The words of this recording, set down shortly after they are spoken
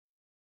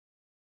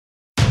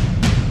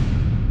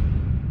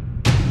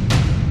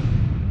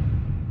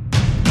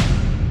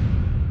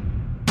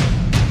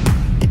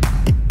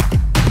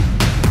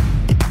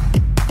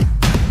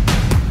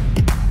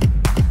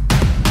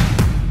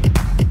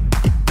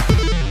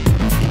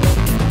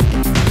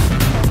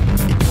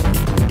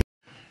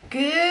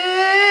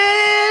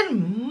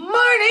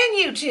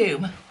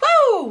YouTube.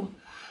 Woo!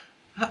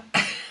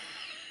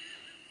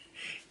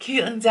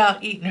 Caitlin's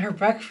out eating her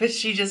breakfast.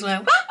 She just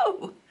went,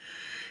 whoa!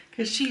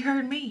 Because she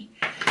heard me.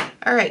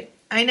 All right,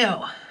 I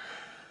know.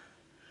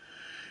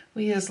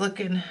 We is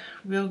looking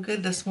real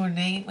good this morning,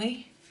 ain't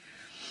we?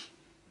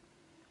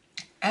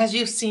 As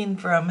you've seen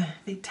from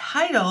the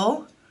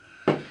title,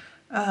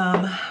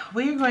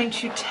 we are going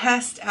to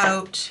test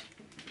out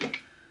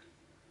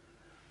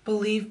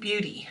Believe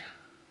Beauty.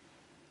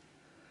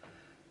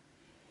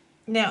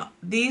 Now,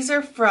 these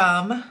are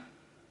from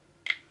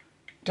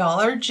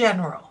Dollar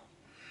General.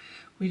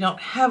 We don't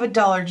have a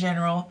Dollar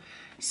General,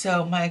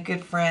 so my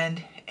good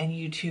friend and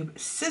YouTube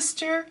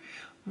sister,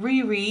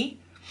 Riri,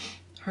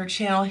 her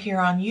channel here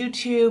on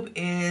YouTube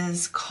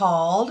is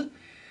called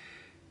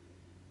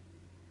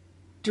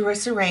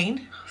Darissa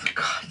Rain. Oh,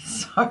 God,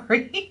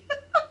 sorry.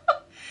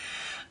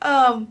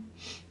 I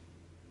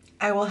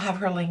will have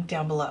her link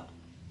down below.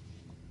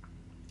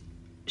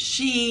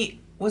 She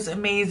was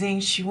amazing.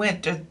 She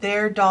went to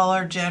their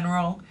Dollar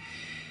General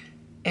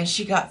and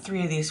she got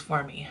 3 of these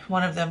for me.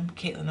 One of them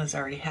Caitlin is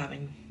already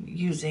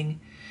using.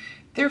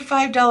 They're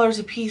 $5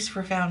 a piece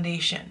for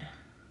foundation.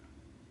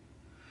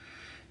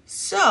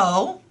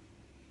 So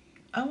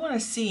I want to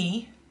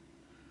see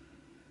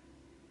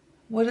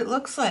what it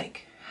looks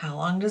like. How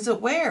long does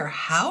it wear?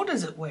 How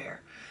does it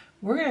wear?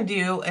 We're going to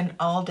do an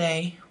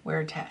all-day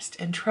wear test.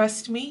 And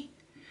trust me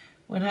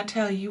when I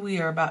tell you we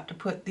are about to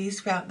put this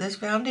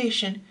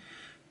foundation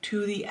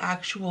to the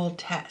actual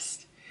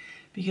test.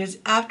 Because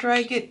after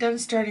I get done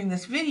starting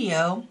this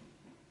video,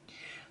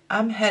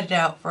 I'm headed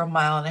out for a 1.5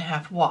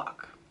 mile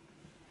walk.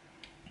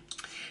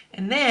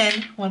 And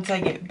then once I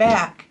get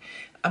back,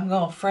 I'm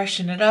going to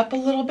freshen it up a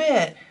little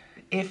bit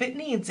if it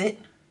needs it.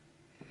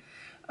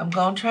 I'm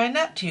going to try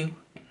not to.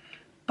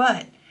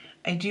 But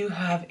I do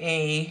have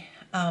a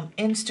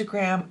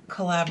Instagram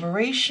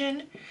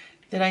collaboration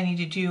that I need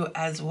to do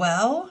as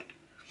well.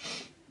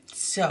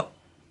 So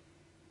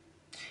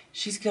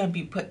she's going to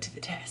be put to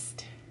the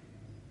test.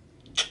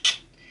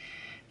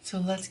 So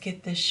let's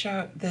get this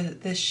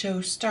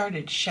show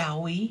started,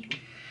 shall we?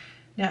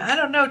 Now, I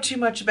don't know too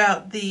much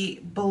about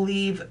the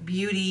Believe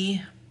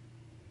Beauty.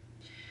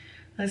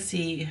 Let's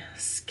see.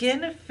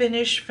 Skin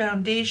Finish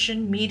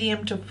Foundation,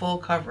 medium to full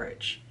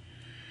coverage.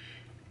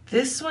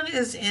 This one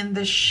is in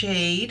the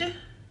shade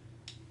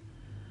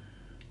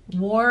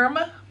Warm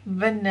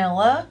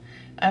Vanilla.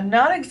 I'm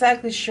not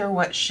exactly sure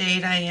what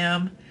shade I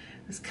am.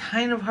 It's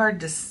kind of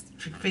hard to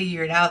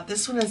figure it out.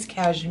 This one is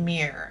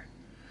Cashmere.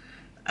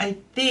 I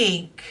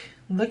think,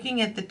 looking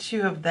at the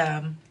two of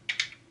them,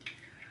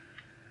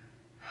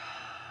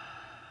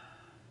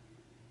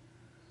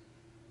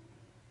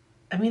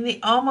 I mean, they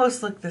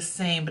almost look the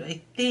same, but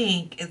I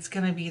think it's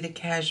going to be the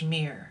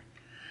Cashmere.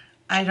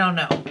 I don't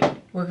know.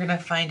 We're going to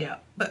find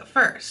out. But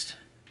first,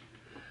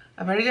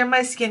 I've already done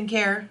my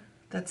skincare.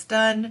 That's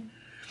done.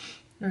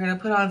 We're going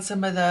to put on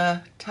some of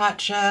the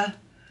Tatcha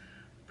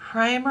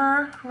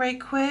primer right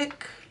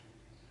quick.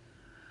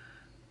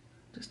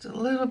 Just a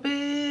little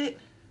bit.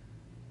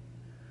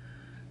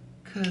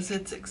 Because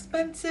it's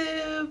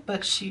expensive,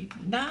 but she's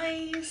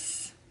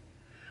nice.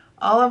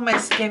 All of my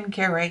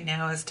skincare right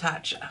now is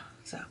Tatcha.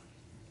 So,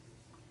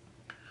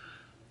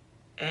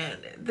 and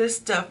this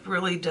stuff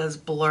really does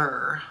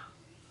blur.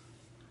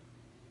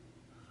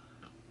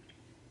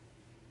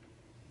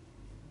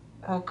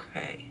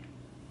 Okay.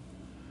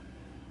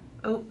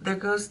 Oh, there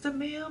goes the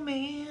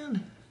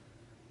mailman.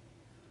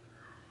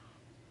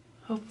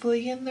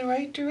 Hopefully in the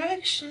right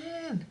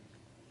direction.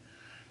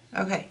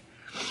 Okay.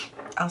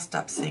 I'll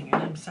stop singing.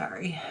 I'm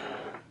sorry.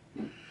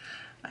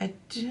 I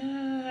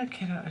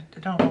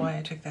don't know why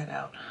I took that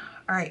out.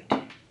 All right.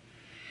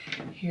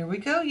 Here we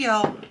go,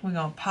 y'all. We're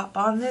going to pop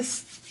on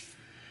this.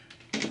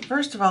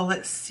 First of all,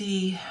 let's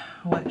see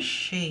what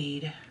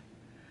shade.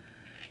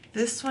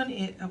 This one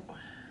is... Oh,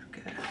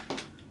 got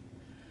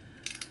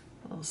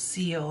a little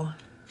seal.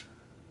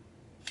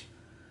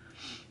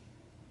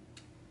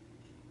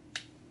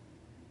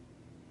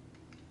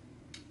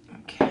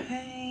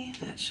 Okay,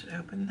 that should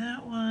open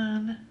that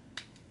one.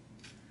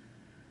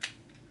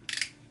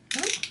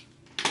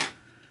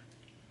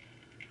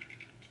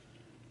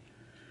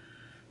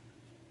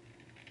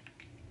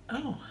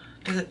 Oh,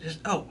 does it just,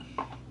 oh,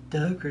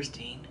 duh,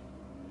 Christine.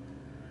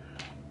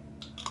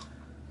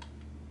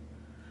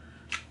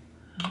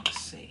 Let's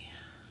see.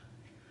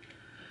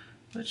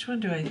 Which one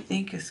do I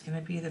think is going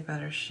to be the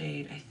better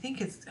shade? I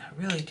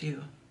really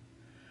do.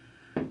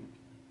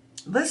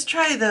 Let's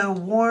try the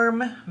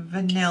Warm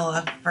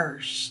Vanilla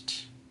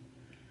first.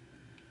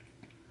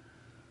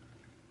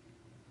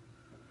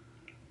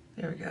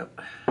 There we go.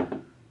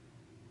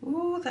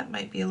 Ooh, that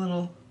might be a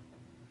little...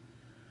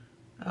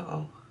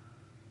 Uh-oh.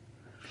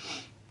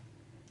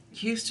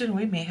 Houston,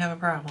 we may have a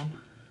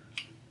problem.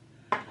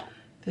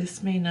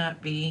 This may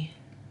not be...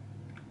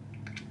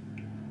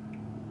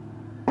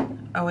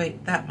 Oh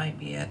wait, that might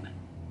be it.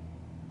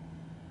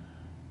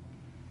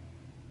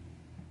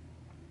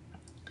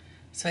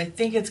 So I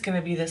think it's going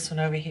to be this one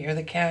over here,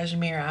 the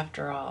Cashmere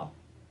after all.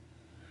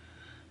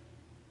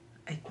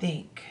 I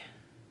think.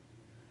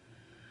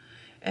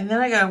 And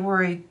then I gotta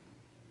worry,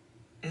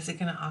 is it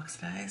gonna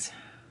oxidize?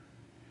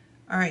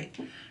 All right,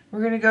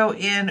 we're gonna go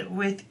in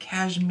with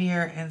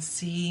cashmere and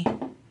see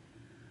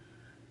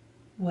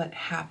what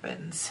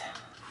happens.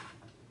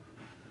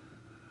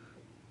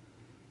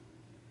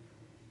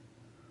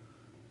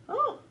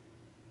 Oh.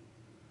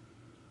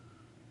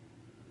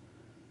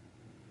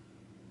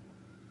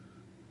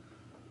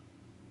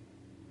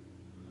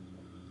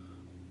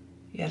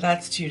 Yeah,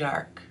 that's too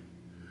dark.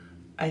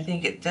 I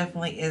think it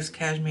definitely is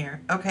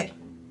cashmere. Okay.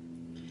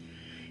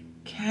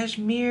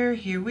 Cashmere,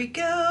 here we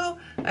go.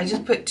 I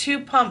just put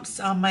 2 pumps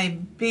on my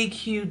big,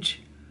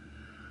 huge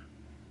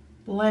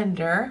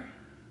blender.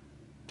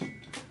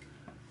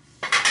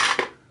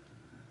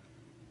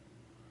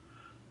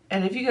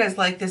 And if you guys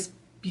like this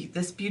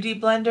beauty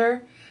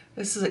blender,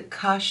 this is a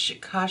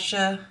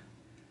Kasha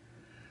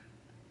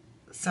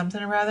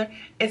something or other.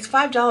 It's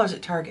 $5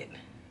 at Target.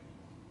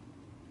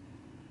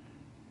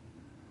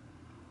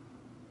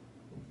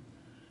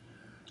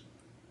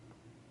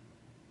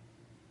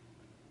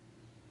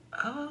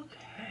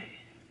 Okay.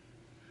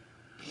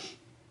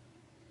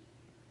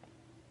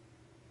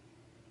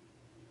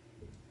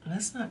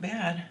 That's not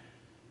bad.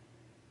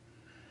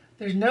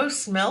 There's no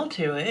smell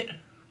to it.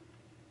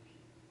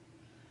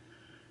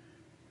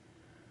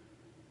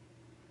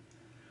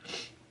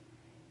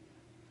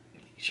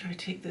 Make sure I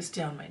take this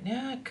down my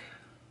neck.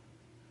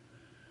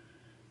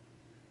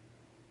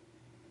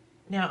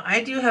 Now,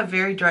 I do have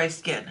very dry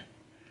skin.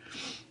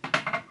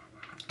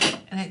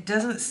 And it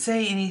doesn't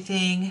say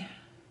anything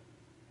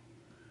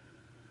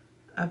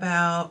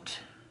about,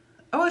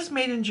 oh, it's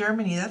made in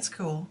Germany. That's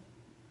cool.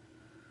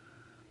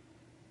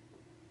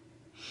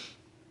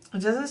 It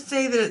doesn't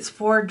say that it's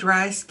for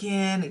dry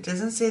skin. It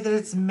doesn't say that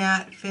it's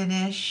matte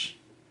finish.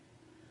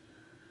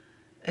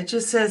 It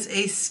just says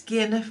a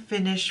skin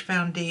finish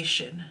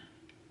foundation.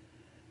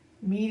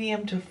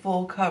 Medium to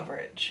full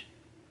coverage.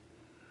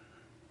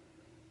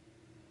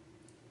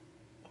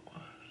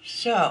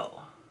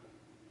 So,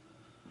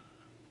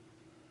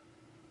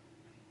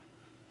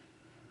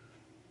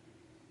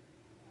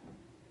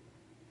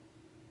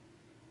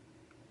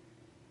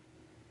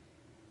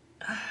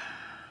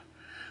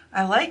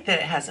 I like that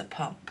it has a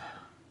pump.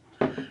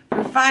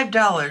 For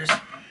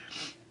 $5,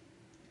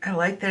 I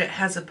like that it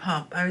has a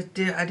pump. I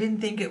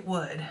didn't think it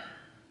would.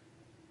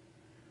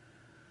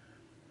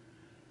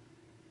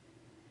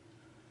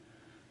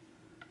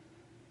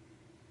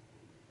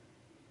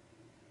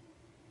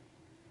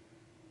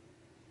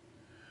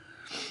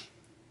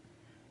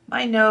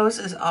 My nose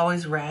is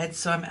always red,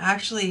 so I'm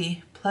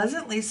actually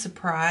pleasantly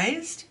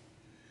surprised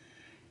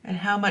at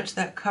how much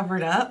that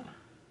covered up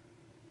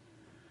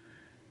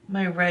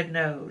my red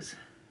nose.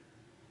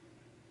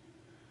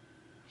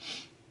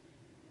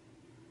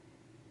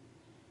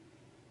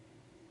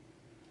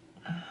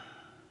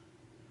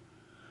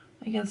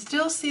 I can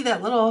still see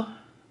that little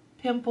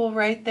pimple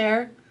right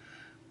there,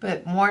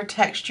 but more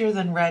texture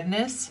than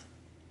redness.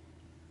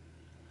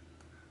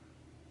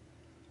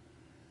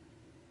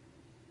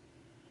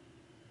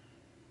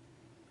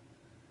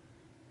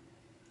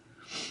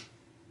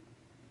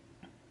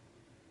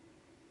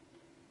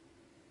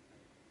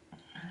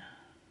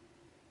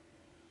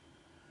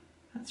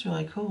 That's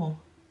really cool.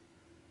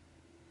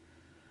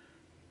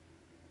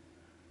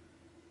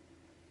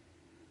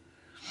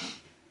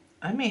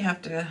 I may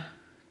have to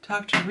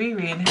talk to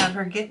Riri and have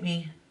her get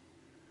me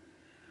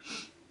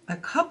a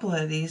couple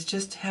of these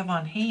just to have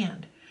on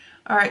hand.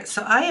 All right,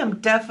 so I am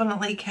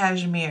definitely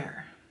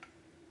cashmere.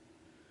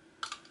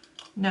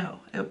 No,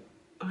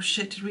 oh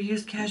shit, did we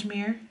use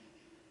cashmere?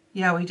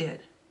 Yeah, we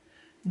did.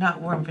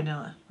 Not warm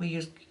vanilla. We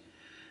used,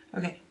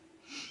 okay.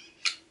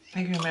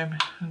 I can remember.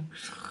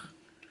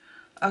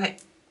 Okay,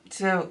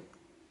 so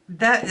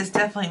that is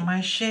definitely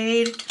my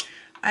shade.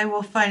 I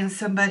will find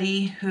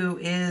somebody who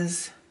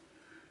is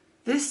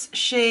this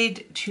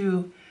shade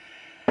to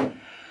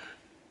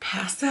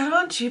pass that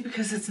on to,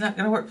 because it's not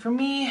going to work for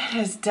me. It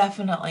is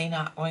definitely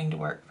not going to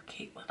work for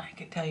Caitlin. I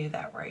can tell you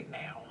that right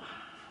now.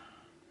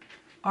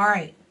 All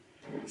right,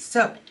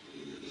 so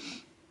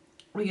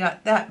we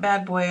got that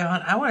bad boy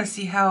on. I want to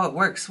see how it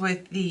works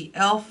with the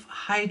e.l.f.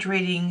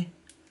 Hydrating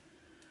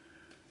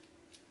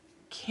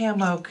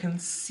Camo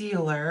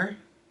Concealer.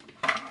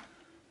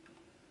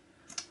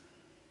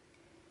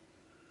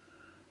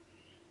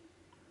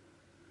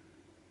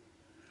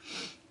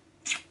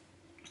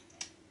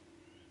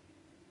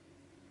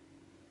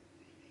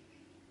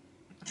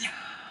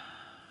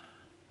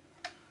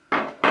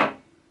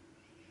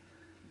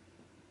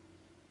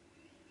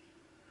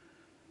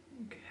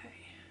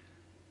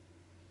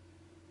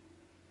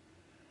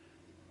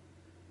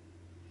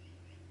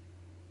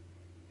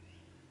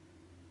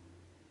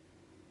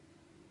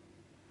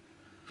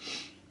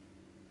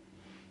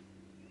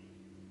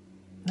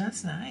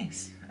 That's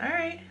nice. All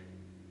right.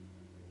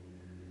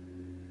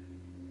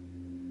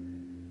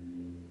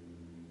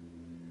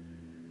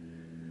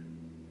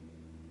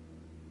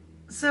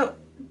 So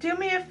do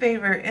me a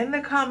favor in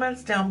the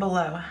comments down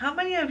below. How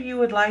many of you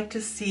would like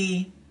to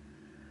see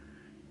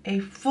a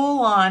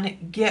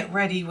full-on get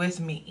ready with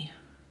me?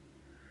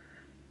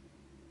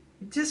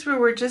 just where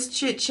we're just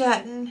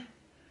chit-chatting,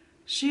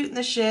 shooting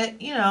the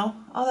shit, you know,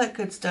 all that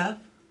good stuff.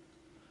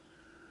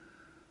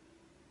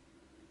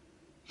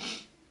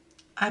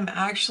 I'm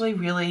actually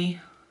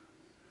really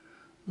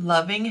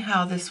loving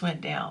how this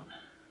went down.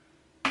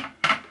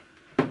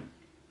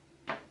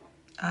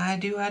 I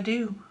do.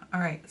 All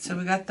right, so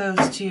we got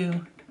those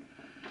two.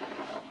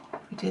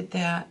 We did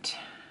that.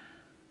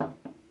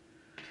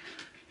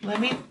 Let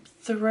me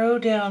throw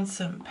down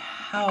some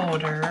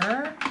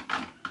powder.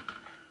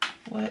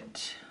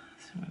 What?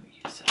 I'm gonna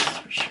use this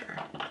for sure.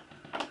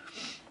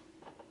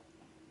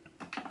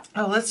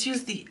 Oh, let's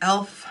use the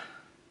e.l.f.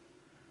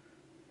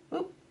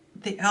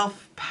 The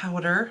e.l.f.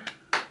 powder.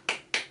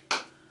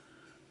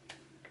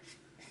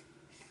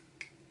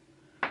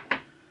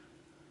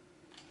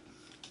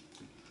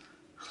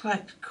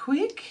 Collect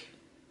quick.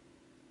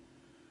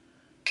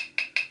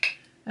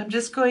 I'm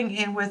just going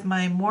in with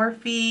my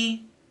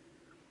Morphe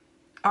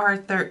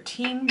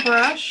R13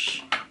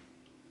 brush.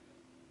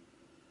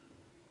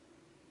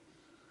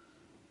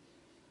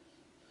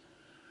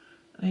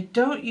 I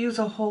don't use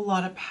a whole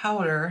lot of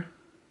powder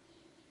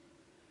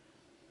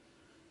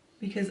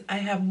because I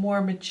have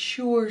more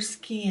mature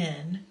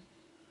skin.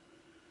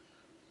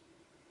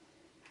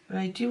 But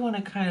I do want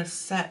to kind of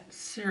set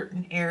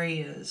certain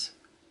areas.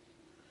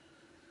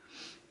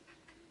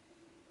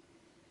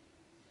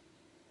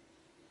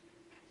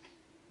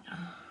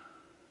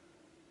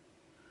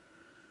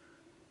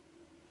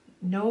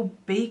 No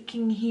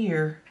baking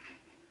here.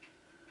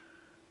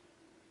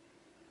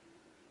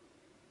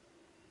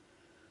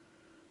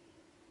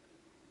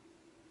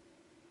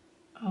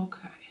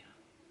 Okay.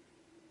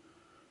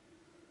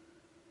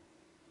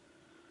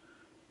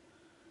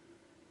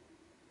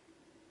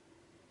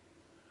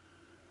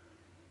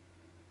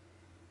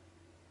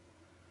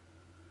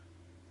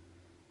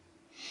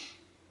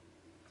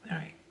 All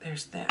right,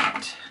 there's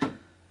that.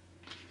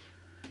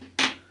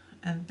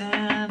 And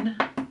then,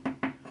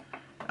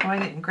 oh, I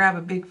didn't grab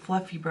a big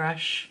fluffy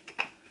brush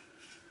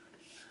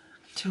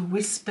to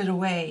wisp it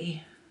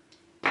away.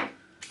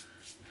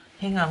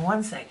 Hang on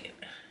one second.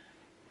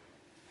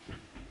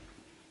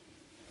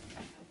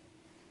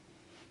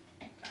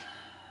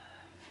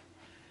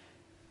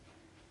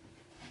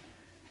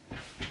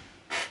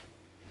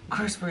 Of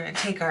course, we're going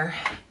to take our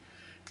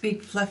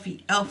big fluffy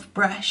e.l.f.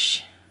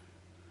 brush.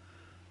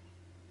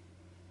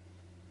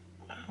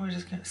 We're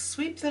just going to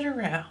sweep that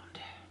around.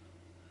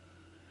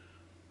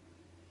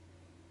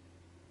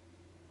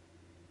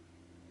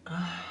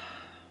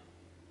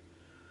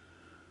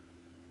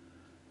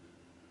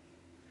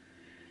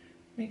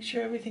 Make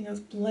sure everything is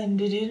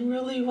blended in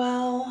really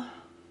well.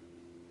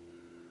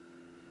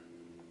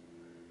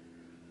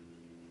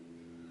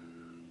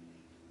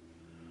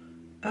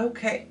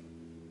 Okay.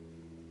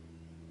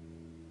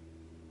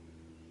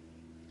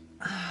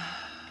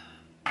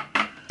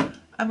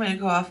 I'm going to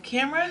go off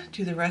camera,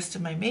 do the rest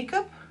of my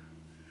makeup,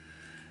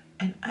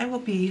 and I will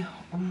be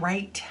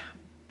right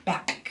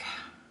back.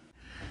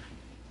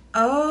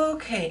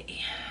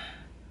 Okay.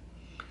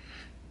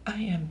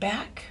 I am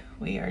back.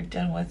 We are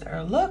done with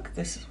our look.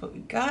 This is what we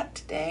got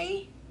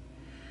today.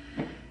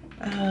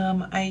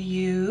 I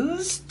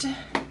used,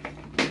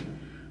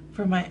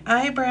 for my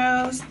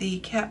eyebrows, the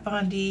Kat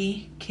Von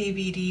D,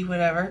 KVD,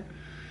 whatever,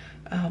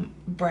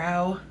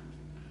 brow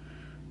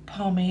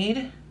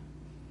pomade.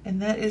 And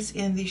that is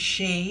in the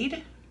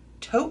shade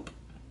Taupe.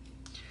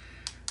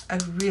 I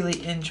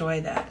really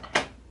enjoy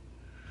that.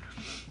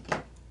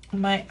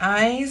 My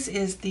eyes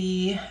is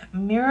the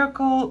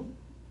Miracle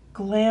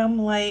Glam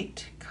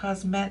Light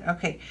Cosmetics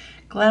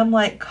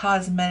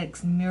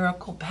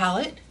Miracle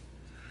Palette.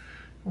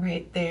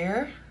 Right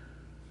there.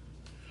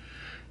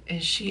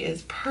 And she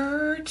is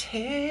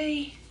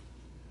pretty.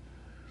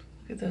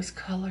 Look at those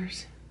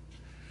colors.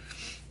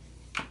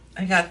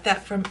 I got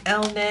that from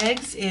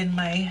Ellensburg in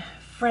my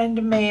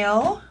friend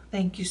mail.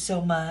 Thank you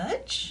so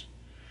much.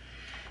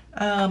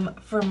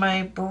 For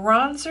my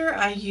bronzer,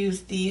 I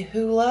used the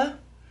Hoola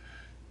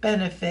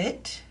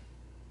Benefit.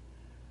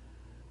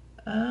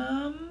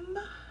 I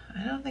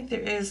don't think there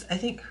is. I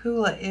think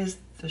Hoola is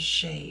the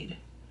shade.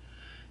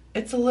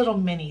 It's a little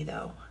mini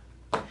though.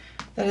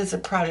 That is a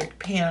project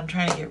pan. I'm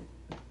trying to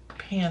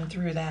pan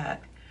through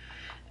that.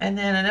 And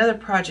then another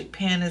project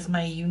pan is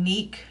my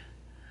Unique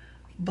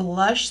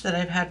blush that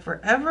I've had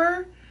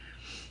forever.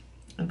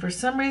 And for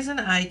some reason,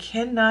 I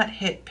cannot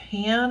hit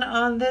pan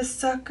on this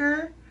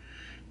sucker.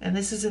 And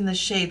this is in the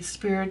shade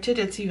Spirited.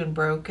 It's even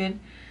broken.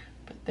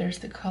 But there's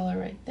the color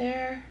right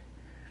there.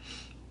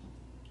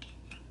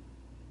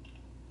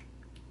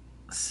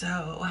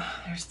 So,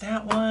 there's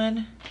that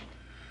one.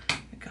 I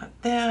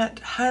got that.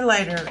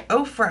 Highlighter,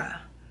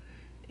 Ofra,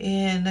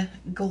 in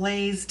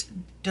Glazed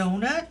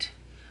Donut.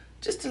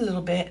 Just a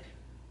little bit.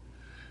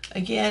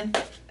 Again,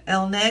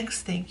 Ellensburg,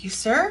 thank you,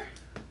 sir.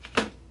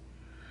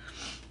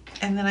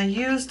 And then I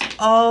used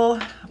all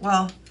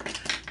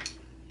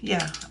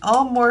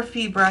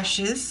Morphe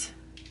brushes.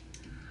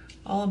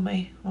 All of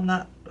my, well,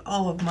 not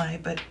all of my,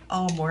 but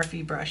all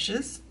Morphe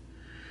brushes.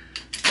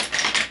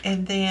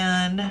 And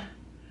then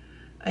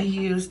I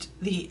used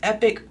the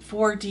Epic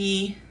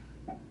 4D,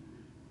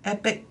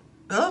 Epic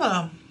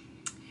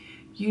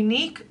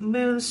Unique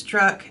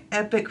Moonstruck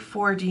Epic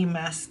 4D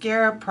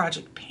Mascara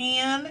Project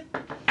Pan.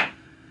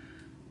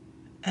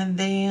 And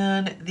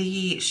then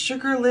the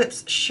Sugar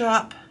Lips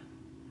Shop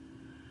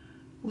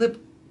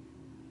lip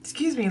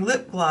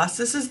gloss.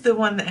 This is the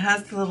one that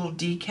has the little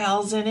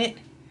decals in it.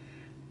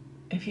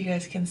 If you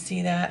guys can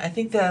see that. I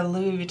think the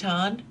Louis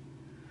Vuitton.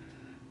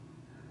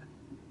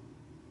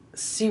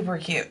 Super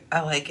cute.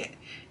 I like it.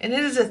 And it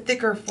is a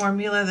thicker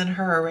formula than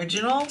her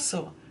original,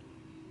 so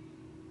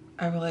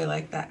I really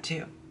like that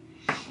too.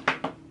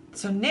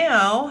 So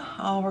now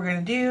all we're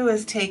going to do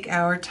is take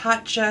our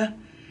Tatcha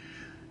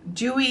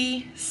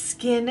Dewy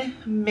Skin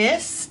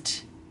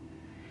Mist.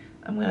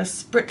 I'm going to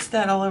spritz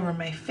that all over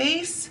my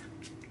face.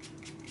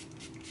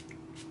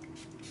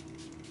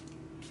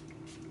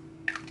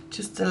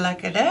 Just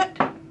like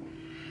that.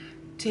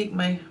 Take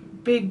my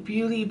big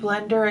beauty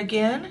blender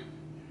again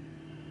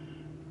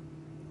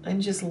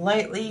and just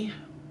lightly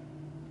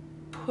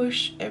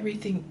push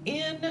everything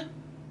in.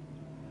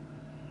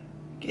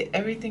 Get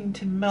everything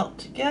to melt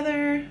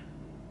together.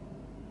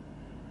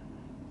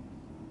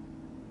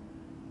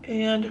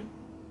 And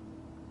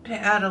to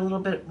add a little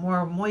bit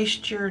more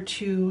moisture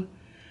to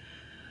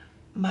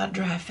my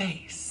dry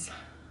face.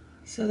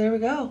 So there we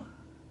go.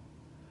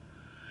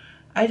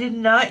 I did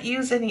not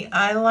use any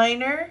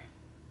eyeliner,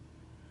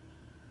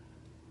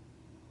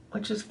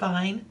 which is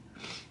fine.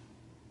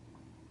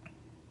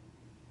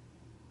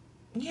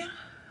 Yeah,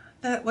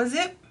 that was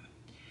it.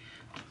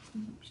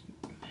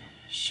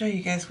 Show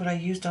you guys what I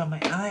used on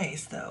my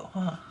eyes though,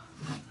 huh?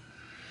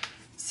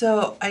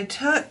 So I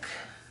took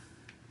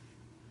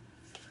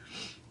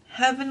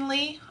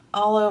Heavenly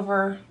all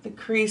over the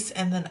crease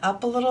and then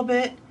up a little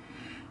bit.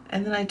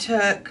 And then I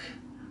took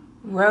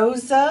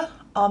Rosa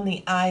on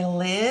the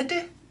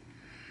eyelid.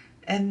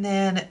 And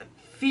then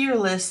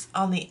Fearless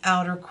on the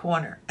outer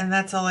corner. And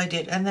that's all I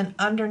did. And then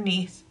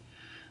underneath,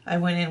 I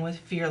went in with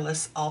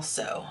Fearless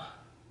also.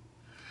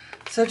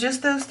 So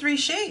just those 3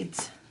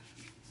 shades.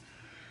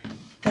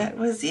 That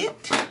was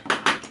it.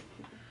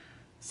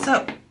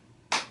 So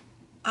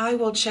I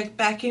will check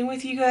back in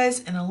with you guys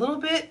in a little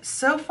bit.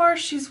 So far,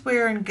 she's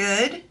wearing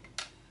good.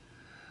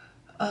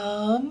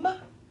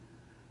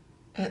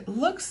 It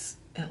looks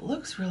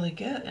really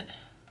good.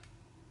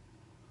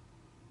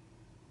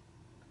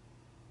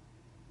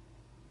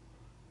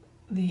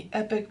 The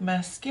Epic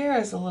Mascara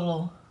is a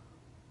little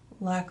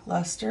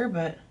lackluster,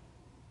 but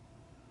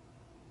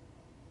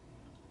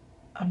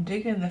I'm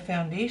digging the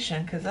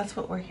foundation because that's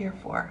what we're here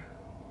for.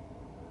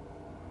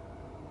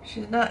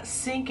 She's not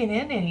sinking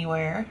in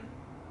anywhere.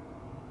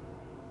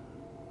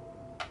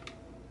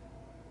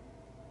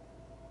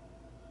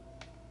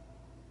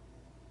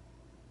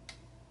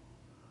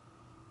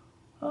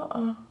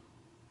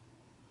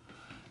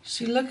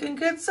 She's looking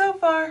good so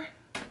far.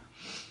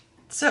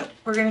 So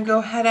we're gonna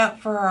go head out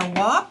for our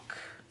walk.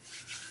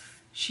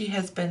 She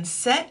has been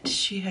set.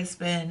 She has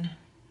been,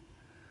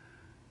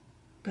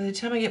 by the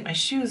time I get my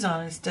shoes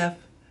on and stuff,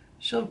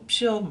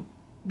 she'll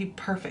be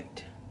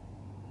perfect.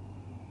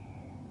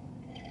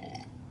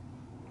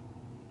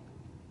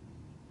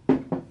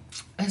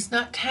 It's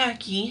not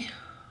tacky.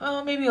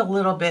 Oh, maybe a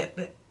little bit,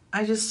 but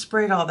I just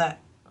sprayed all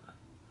that.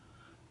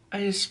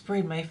 I just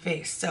sprayed my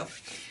face, so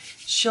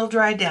she'll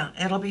dry down.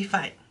 It'll be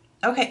fine.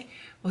 Okay,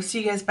 we'll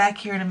see you guys back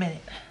here in a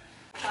minute.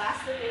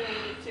 Class that they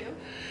need to.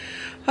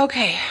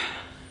 Okay,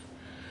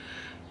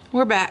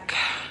 we're back.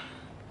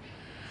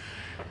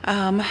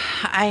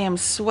 I am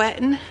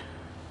sweating.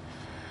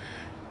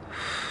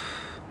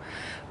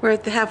 We're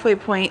at the halfway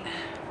point.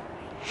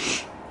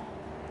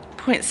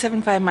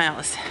 0.75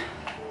 miles.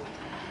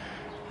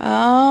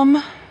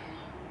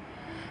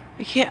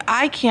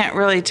 I can't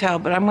really tell,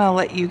 but I'm gonna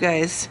let you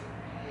guys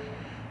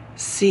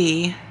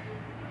see.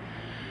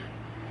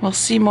 We'll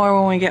see more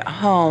when we get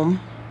home.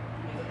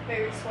 You look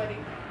very sweaty.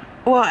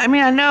 Well, I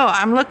mean, I know.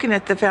 I'm looking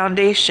at the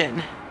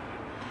foundation.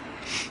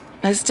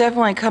 It's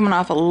definitely coming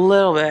off a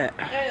little bit.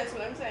 Yeah, that's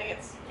what I'm saying.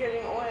 It's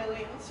getting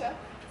oily and stuff.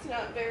 It's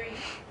not very...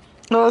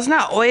 Well, it's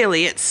not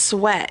oily. It's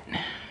sweat.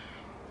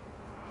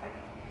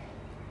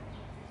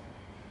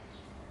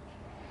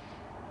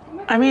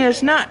 I mean,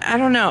 it's not, I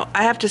don't know.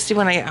 I have to see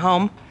when I get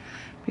home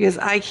because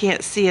I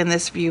can't see in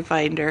this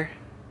viewfinder.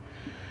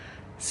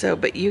 So,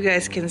 but you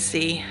guys can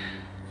see.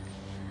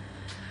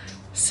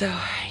 So,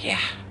 yeah.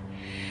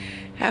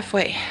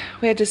 Halfway.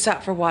 We had to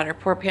stop for water.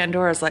 Poor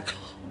Pandora's like,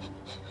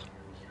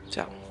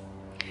 so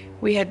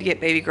we had to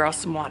get baby girl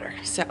some water.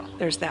 So,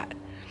 there's that.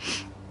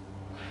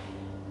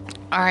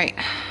 All right.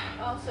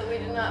 Also, we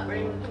did not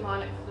bring the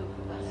demonic flute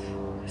with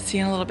us. See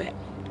you in a little bit.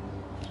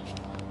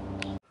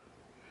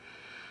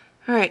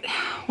 All right,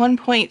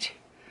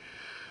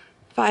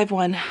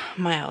 1.51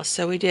 miles.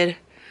 So we did a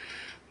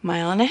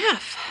mile and a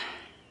half.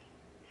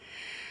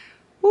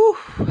 Woo!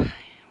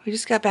 We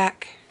just got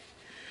back.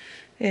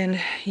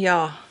 And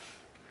y'all,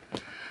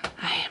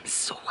 I am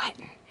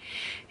sweating.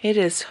 It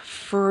is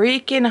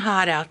freaking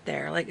hot out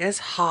there. Like, it's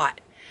hot.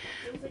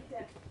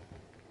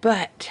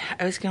 But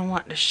I was gonna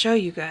want to show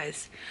you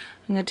guys.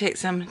 I'm gonna take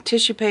some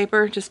tissue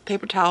paper, just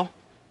paper towel.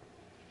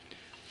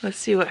 Let's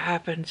see what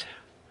happens.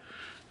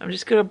 I'm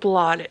just gonna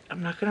blot it.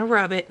 I'm not gonna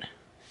rub it.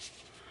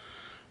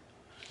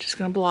 Just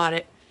gonna blot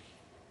it.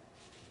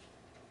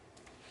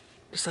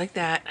 Just like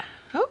that.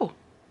 Oh.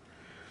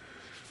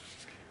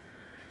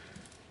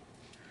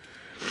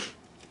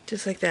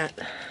 Just like that.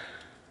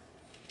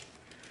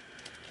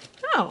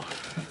 Oh.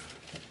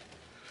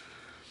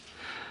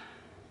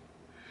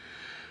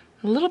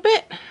 A little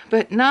bit,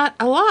 but not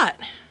a lot.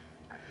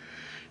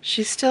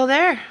 She's still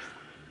there.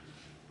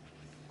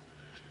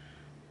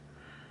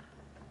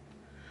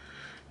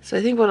 So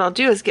I think what I'll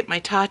do is get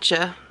my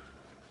Tatcha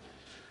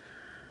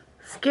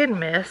skin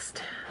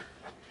mist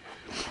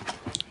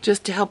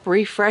just to help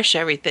refresh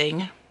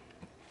everything.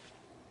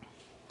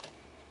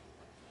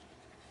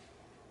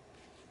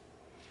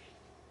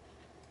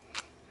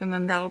 And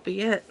then that'll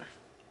be it.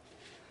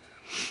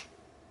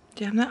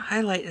 Damn, that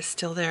highlight is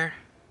still there.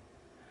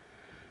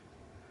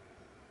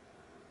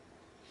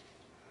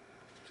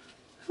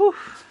 Whew.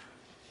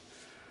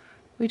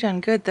 We done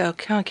good though,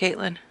 huh,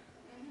 Caitlin?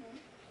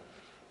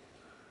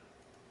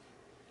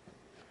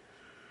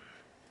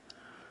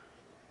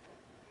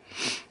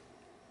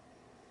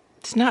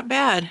 It's not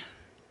bad.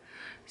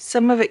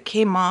 Some of it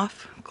came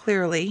off,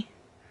 clearly.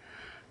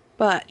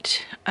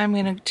 But I'm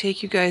going to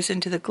take you guys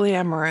into the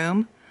glam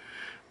room.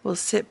 We'll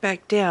sit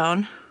back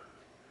down.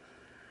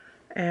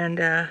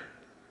 And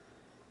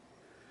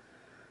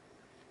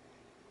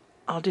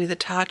I'll do the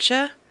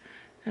Tatcha.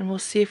 And we'll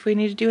see if we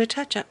need to do a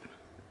touch-up.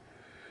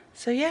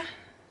 So yeah.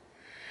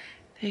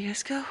 There you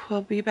guys go.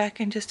 We'll be back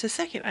in just a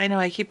second. I know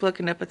I keep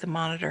looking up at the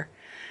monitor.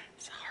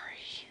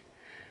 Sorry.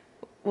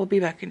 We'll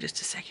be back in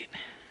just a second.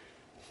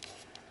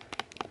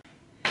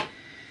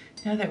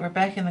 Now that we're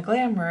back in the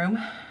glam room,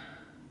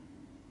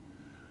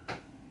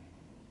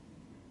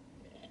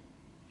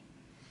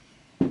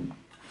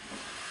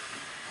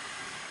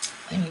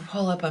 let me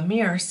pull up a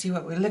mirror, see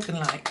what we're looking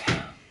like.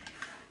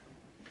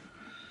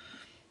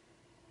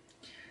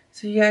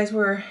 So you guys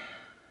were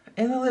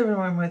in the living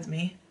room with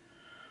me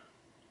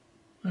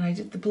when I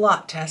did the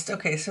blot test.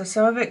 Okay, so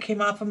some of it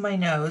came off of my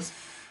nose.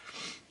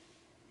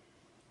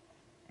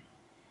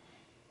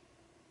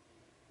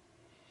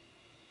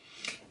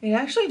 It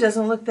actually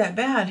doesn't look that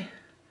bad.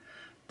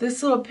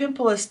 This little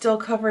pimple is still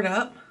covered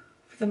up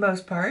for the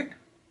most part.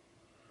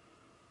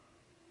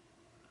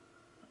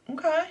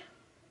 Okay.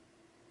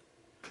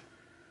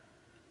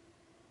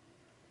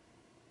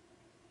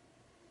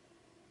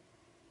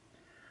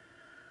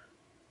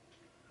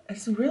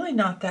 It's really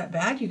not that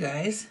bad, you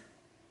guys.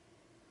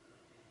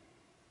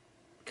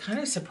 Kind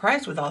of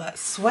surprised with all that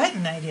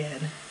sweating I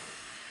did.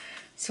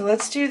 So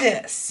let's do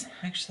this.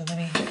 Actually, let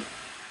me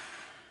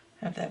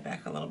have that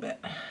back a little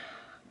bit.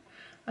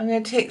 I'm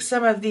going to take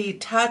some of the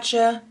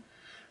Tatcha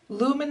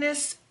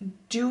Luminous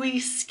Dewy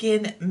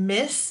Skin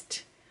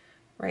Mist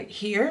right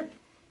here.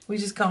 We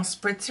just gonna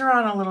spritz her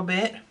on a little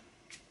bit.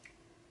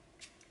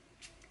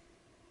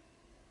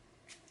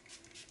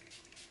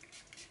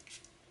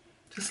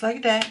 Just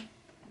like that.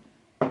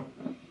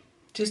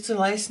 Just to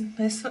lighten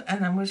this,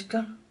 and I'm just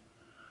gonna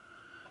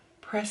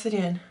press it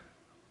in.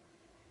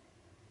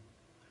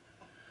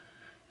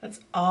 That's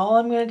all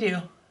I'm gonna do.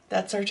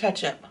 That's our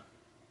touch-up.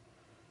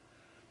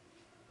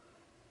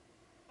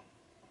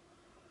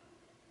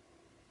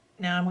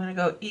 Now I'm gonna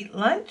go eat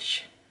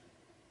lunch.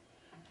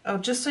 Oh,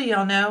 just so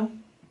y'all know,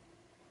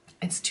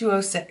 it's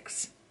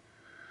 2:06.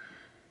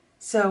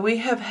 So we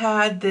have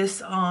had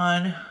this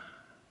on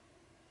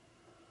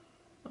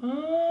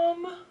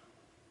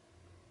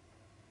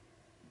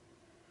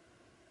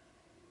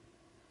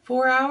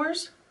 4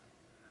 hours.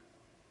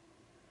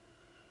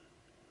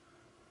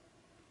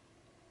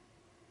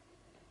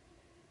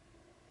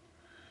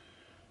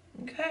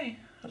 Okay,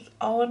 that's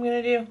all I'm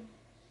gonna do.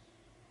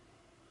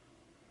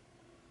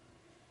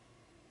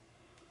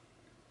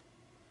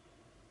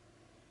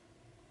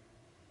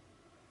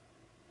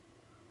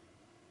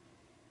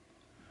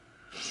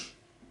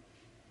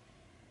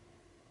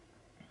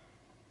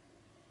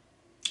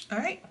 All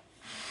right,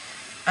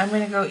 I'm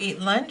gonna go eat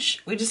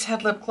lunch. We just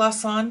had lip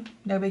gloss on,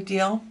 no big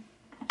deal.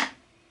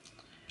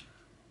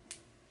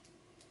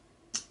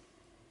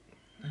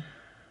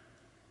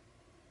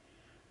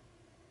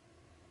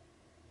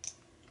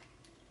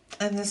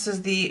 And this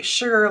is the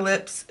Sugar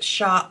Lips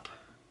Shop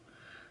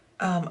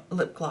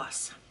lip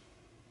gloss.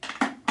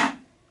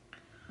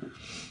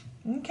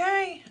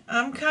 Okay,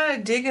 I'm kind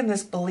of digging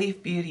this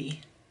Belief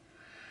Beauty.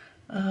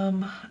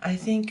 I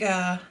think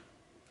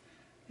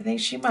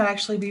she might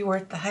actually be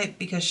worth the hype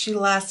because she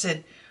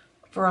lasted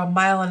for a 1.5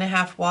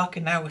 mile walk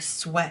and I was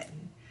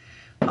sweating.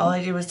 All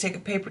I did was take a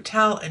paper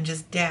towel and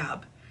just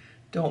dab.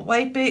 Don't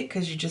wipe it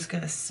because you're just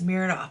going to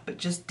smear it off, but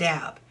just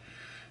dab.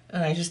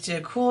 And I just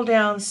did a cool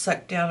down,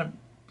 sucked down a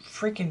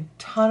freaking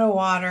ton of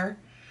water.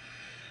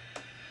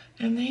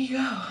 And there you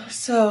go.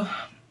 So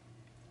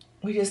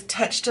we just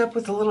touched up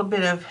with a little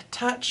bit of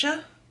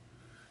Tatcha.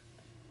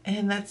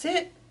 And that's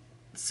it.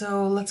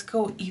 So let's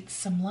go eat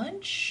some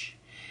lunch.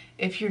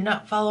 If you're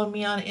not following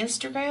me on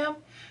Instagram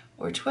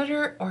or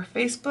Twitter or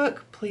Facebook,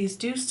 please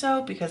do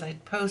so because I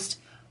post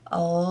a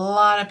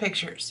lot of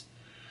pictures.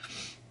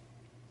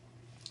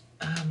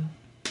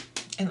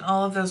 And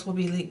all of those will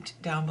be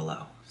linked down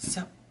below.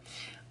 So,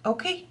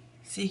 okay,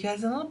 see you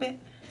guys in a little bit.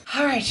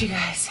 All right, you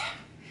guys.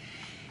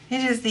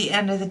 It is the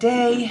end of the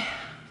day.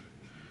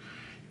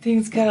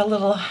 Things got a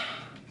little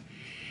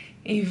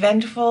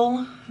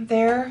eventful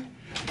there.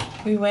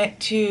 We went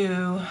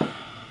to,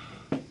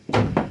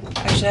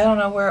 actually I don't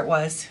know where it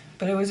was,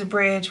 but it was a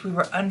bridge. We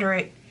were under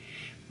it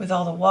with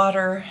all the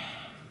water.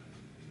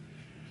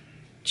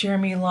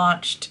 Jeremy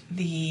launched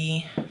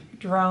the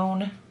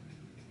drone,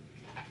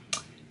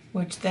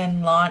 which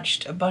then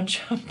launched a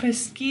bunch of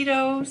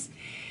mosquitoes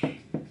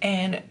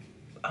and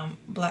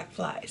black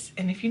flies.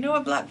 And if you know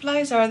what black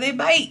flies are, they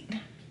bite.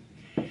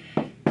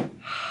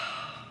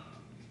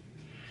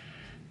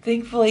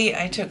 Thankfully,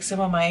 I took some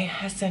of my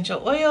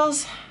essential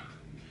oils,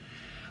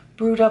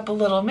 brewed up a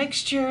little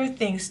mixture,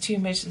 thanks to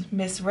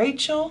Miss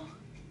Rachel.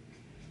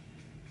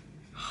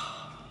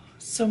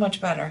 So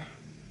much better.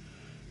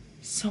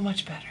 So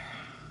much better.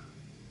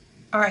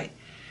 All right,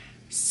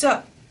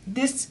 so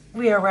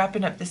we are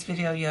wrapping up this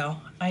video, yo.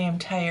 I am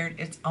tired.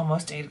 It's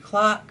almost 8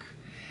 o'clock.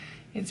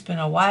 It's been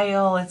a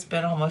while. It's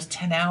been almost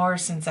 10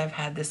 hours since I've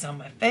had this on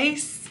my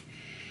face.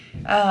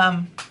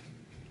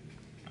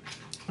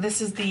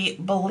 This is the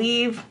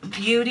Believe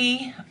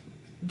Beauty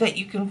that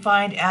you can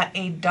find at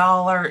a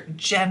Dollar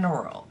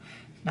General,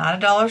 not a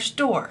dollar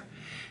store.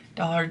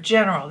 Dollar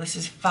General. This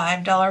is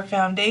 $5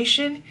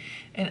 foundation,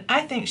 and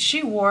I think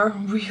she wore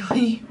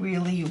really,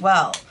 really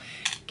well,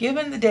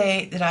 given the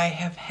day that I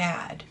have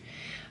had.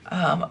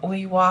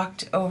 We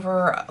walked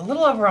over a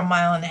little over a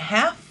mile and a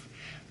half.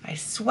 I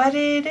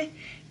sweated.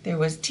 There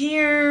was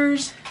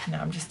tears. No,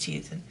 I'm just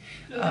teasing.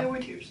 No, there were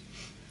tears.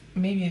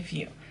 Maybe a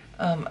few.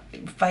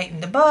 Fighting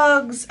the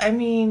bugs. I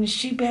mean,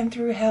 she been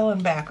through hell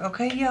and back.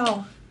 Okay,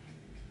 y'all.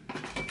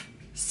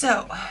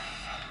 So,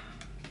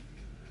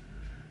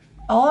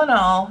 all in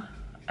all,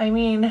 I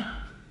mean,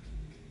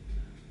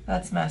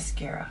 that's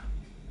mascara.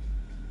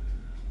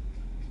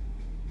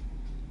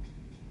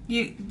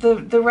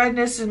 The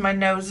redness in my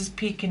nose is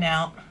peeking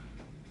out.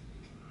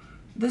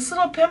 This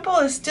little pimple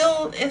is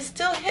still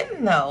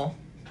hidden though.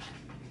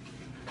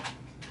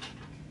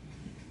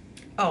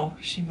 Oh,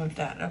 she moved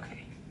that.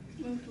 Okay.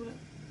 Moved what?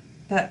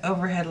 That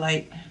overhead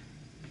light.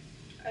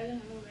 I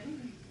didn't move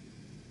anything.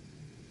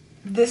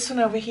 This one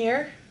over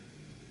here.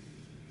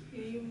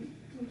 Yeah, you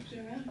moved it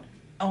around.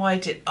 Oh, I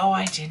did. Oh,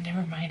 I did.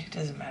 Never mind. It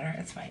doesn't matter.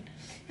 It's fine.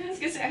 I was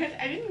gonna say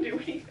I didn't do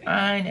anything.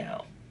 I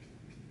know.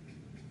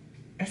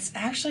 It's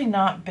actually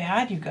not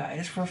bad, you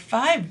guys. For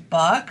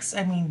 $5,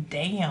 I mean,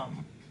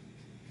 damn.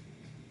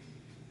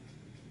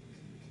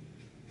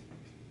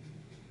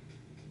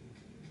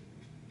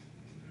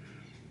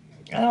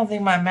 I don't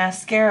think my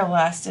mascara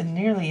lasted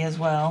nearly as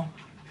well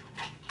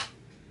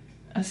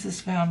as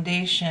this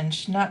foundation.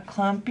 She's not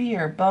clumpy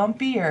or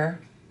bumpy or...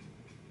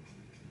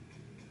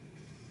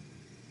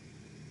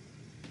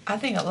 I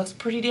think it looks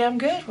pretty damn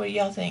good. What do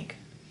y'all think?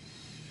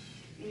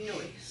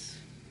 Nice.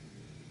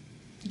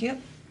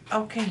 Yep.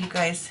 Okay, you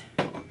guys.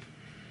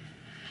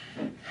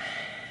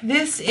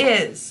 This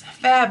is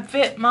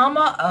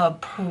FabFitMama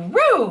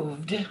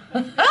approved.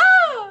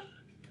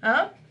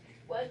 Huh?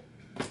 What?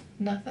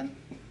 Nothing?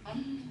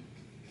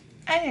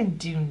 I didn't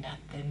do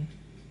nothing.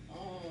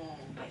 Oh,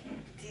 but you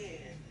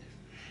did.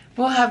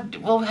 We'll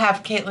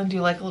have Caitlin do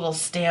like a little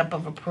stamp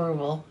of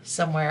approval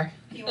somewhere.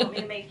 You want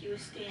me to make you a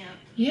stamp?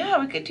 Yeah,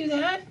 we could do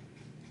that.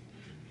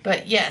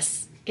 But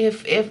yes,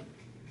 if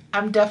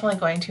I'm definitely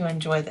going to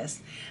enjoy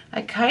this.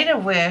 I kind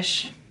of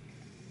wish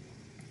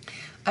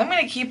I'm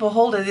going to keep a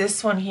hold of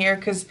this one here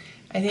because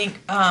I think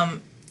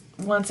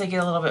once I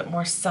get a little bit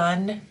more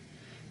sun,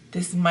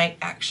 this might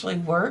actually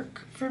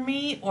work for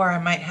me, or I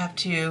might have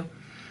to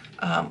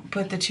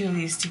put the two of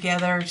these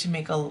together to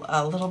make a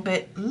little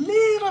bit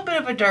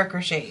of a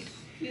darker shade.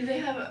 Do they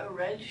have a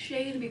red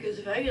shade? Because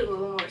if I get a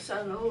little more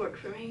sun, it'll work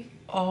for me.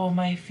 Oh,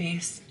 my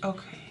face.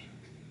 Okay.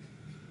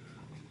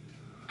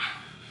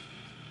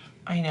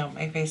 I know,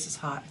 my face is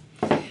hot.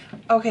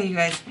 Okay, you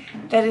guys,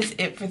 that is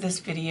it for this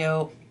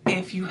video.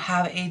 If you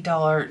have a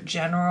Dollar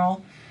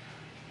General,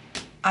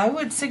 I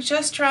would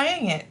suggest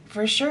trying it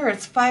for sure.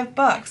 It's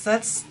 $5.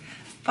 That's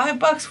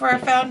 $5 for a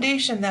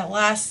foundation that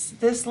lasts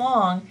this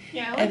long.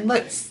 Yeah, I like and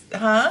looks,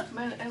 huh?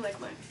 I like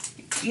mine.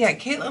 Yeah,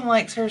 Caitlin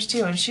likes hers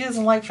too, and she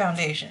doesn't like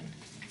foundation.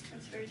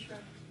 That's very true.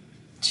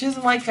 She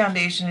doesn't like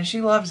foundation, and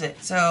she loves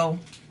it. So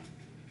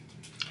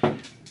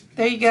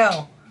there you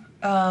go.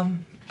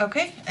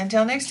 Okay,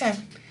 until next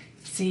time.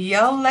 See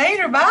y'all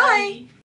later. Bye.